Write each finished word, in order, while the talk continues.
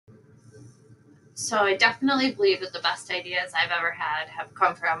So I definitely believe that the best ideas I've ever had have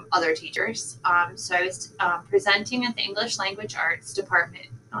come from other teachers. So I was presenting at the English Language Arts Department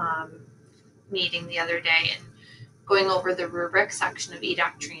meeting the other day and going over the rubric section of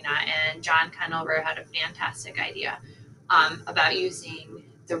eDoctrina, and John Conover had a fantastic idea about using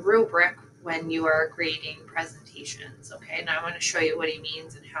the rubric when you are grading presentations. Okay, and I want to show you what he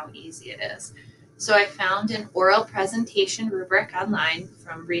means and how easy it is. So I found an oral presentation rubric online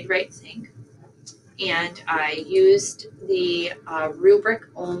from Read, Write, Think, and I used the rubric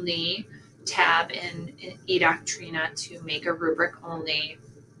only tab in eDoctrina to make a rubric only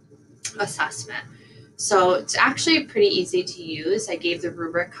assessment. So it's actually pretty easy to use. I gave the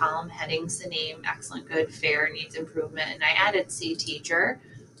rubric column headings the name excellent, good, fair, needs improvement, and I added C teacher.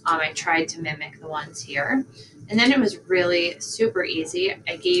 I tried to mimic the ones here. And then it was really super easy.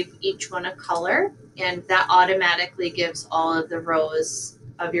 I gave each one a color, and that automatically gives all of the rows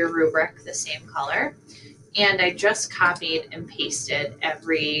of your rubric the same color. And I just copied and pasted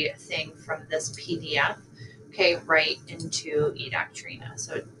everything from this PDF, okay, right into eDoctrina.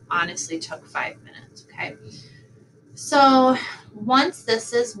 So it honestly took 5 minutes, okay? So once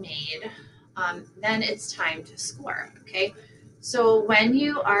this is made, then it's time to score, okay? So when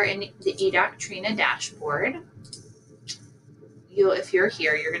you are in the eDoctrina dashboard, if you're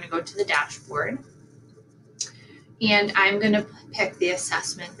here, you're gonna go to the dashboard, and I'm gonna pick the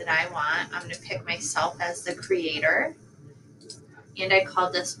assessment that I want. I'm gonna pick myself as the creator, and I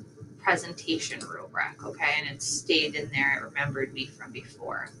called this presentation rubric, okay? And it stayed in there, it remembered me from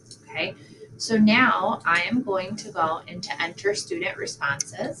before, okay? So now I am going to go into enter student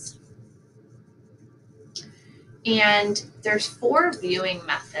responses. And there's 4 viewing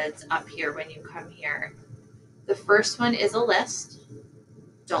methods up here when you come here. The first one is a list.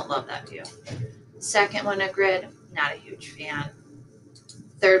 Don't love that view. Second one, a grid. Not a huge fan.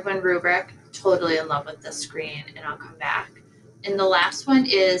 Third one, rubric. Totally in love with this screen, and I'll come back. And the last one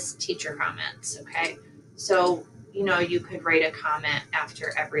is teacher comments, okay? So, you could write a comment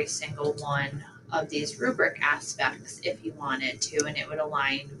after every single one of these rubric aspects if you wanted to, and it would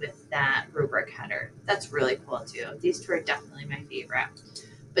align with that rubric header. That's really cool too. These 2 are definitely my favorite.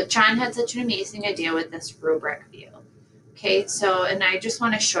 But John had such an amazing idea with this rubric view. Okay, so, and I just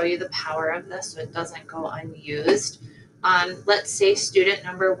want to show you the power of this so it doesn't go unused. Let's say student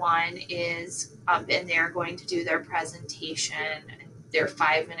number 1 is up and they're going to do their presentation, their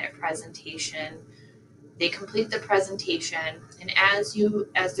 5-minute presentation. They complete the presentation, and as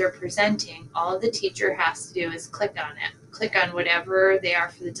they're presenting, all the teacher has to do is click on it. Click on whatever they are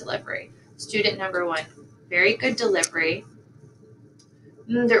for the delivery. Student number 1, very good delivery.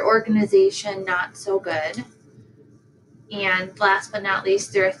 Their organization, not so good. And last but not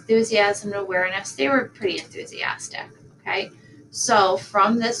least, their enthusiasm and awareness, they were pretty enthusiastic, okay? So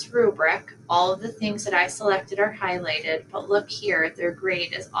from this rubric, all of the things that I selected are highlighted, but look here, their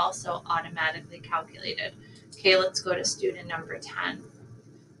grade is also automatically calculated. Okay, let's go to student number 10.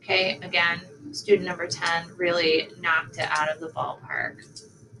 Okay, again, student number 10 really knocked it out of the ballpark.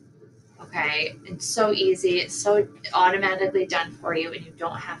 Okay, it's so easy, it's so automatically done for you, and you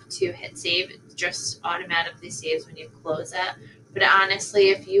don't have to hit save. It just automatically saves when you close it. But honestly,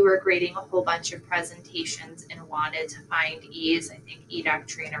 if you were grading a whole bunch of presentations and wanted to find ease, I think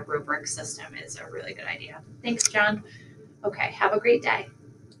eDoctrina rubric system is a really good idea. Thanks, John. Okay, have a great day.